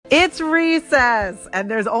It's recess,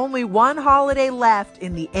 and there's only one holiday left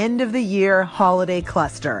in the end of the year holiday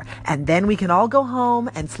cluster. And then we can all go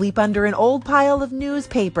home and sleep under an old pile of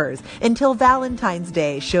newspapers until Valentine's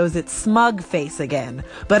Day shows its smug face again.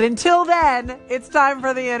 But until then, it's time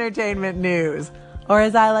for the entertainment news. Or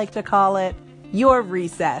as I like to call it, your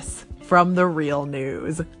recess from the real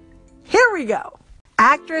news. Here we go.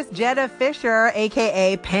 Actress Jetta Fisher,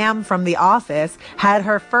 aka Pam from The Office, had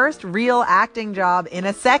her first real acting job in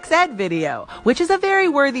a sex ed video, which is a very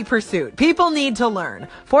worthy pursuit. People need to learn.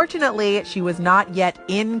 Fortunately, she was not yet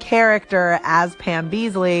in character as Pam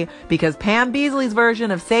Beesly, because Pam Beesly's version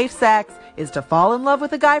of safe sex is to fall in love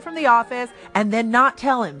with a guy from The Office and then not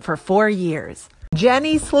tell him for 4 years.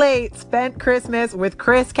 Jenny Slate spent Christmas with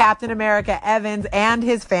Chris Captain America Evans and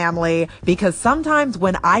his family because sometimes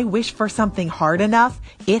when I wish for something hard enough,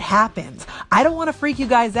 it happens. I don't want to freak you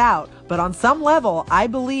guys out, but on some level, I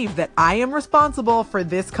believe that I am responsible for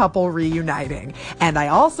this couple reuniting. And I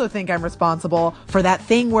also think I'm responsible for that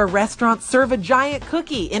thing where restaurants serve a giant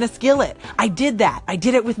cookie in a skillet. I did that. I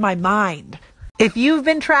did it with my mind. If you've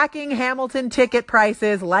been tracking Hamilton ticket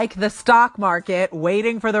prices like the stock market,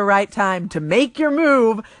 waiting for the right time to make your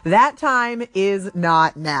move, that time is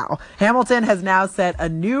not now. Hamilton has now set a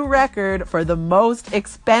new record for the most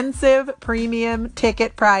expensive premium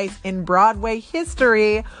ticket price in Broadway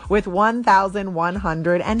history with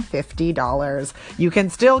 $1,150. You can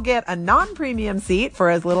still get a non-premium seat for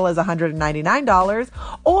as little as $199,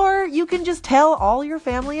 or you can just tell all your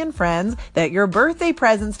family and friends that your birthday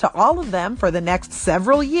presents to all of them for the next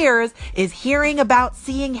several years is hearing about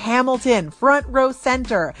seeing Hamilton front row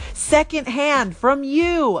center, second hand from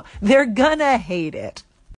you. They're gonna hate it.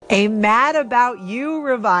 A Mad About You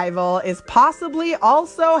revival is possibly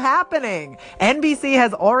also happening. NBC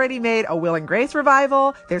has already made a Will and Grace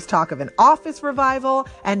revival, there's talk of an Office revival,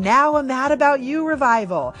 and now a Mad About You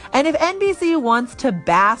revival. And if NBC wants to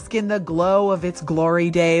bask in the glow of its glory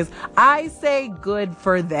days, I say good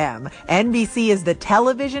for them. NBC is the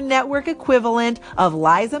television network equivalent of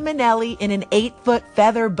Liza Minnelli in an 8-foot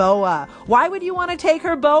feather boa. Why would you want to take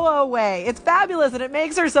her boa away? It's fabulous and it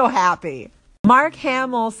makes her so happy. Mark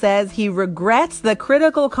Hamill says he regrets the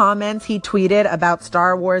critical comments he tweeted about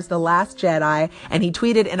Star Wars The Last Jedi, and he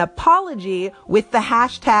tweeted an apology with the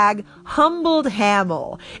hashtag Humbled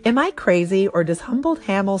Hamill. Am I crazy, or does Humbled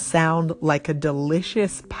Hamill sound like a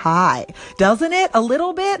delicious pie? Doesn't it? A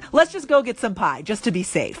little bit? Let's just go get some pie, just to be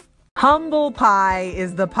safe. Humble pie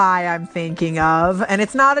is the pie I'm thinking of, and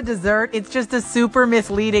it's not a dessert, it's just a super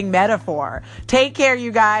misleading metaphor. Take care,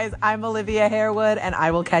 you guys. I'm Olivia Harewood, and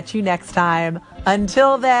I will catch you next time.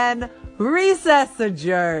 Until then, recess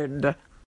adjourned.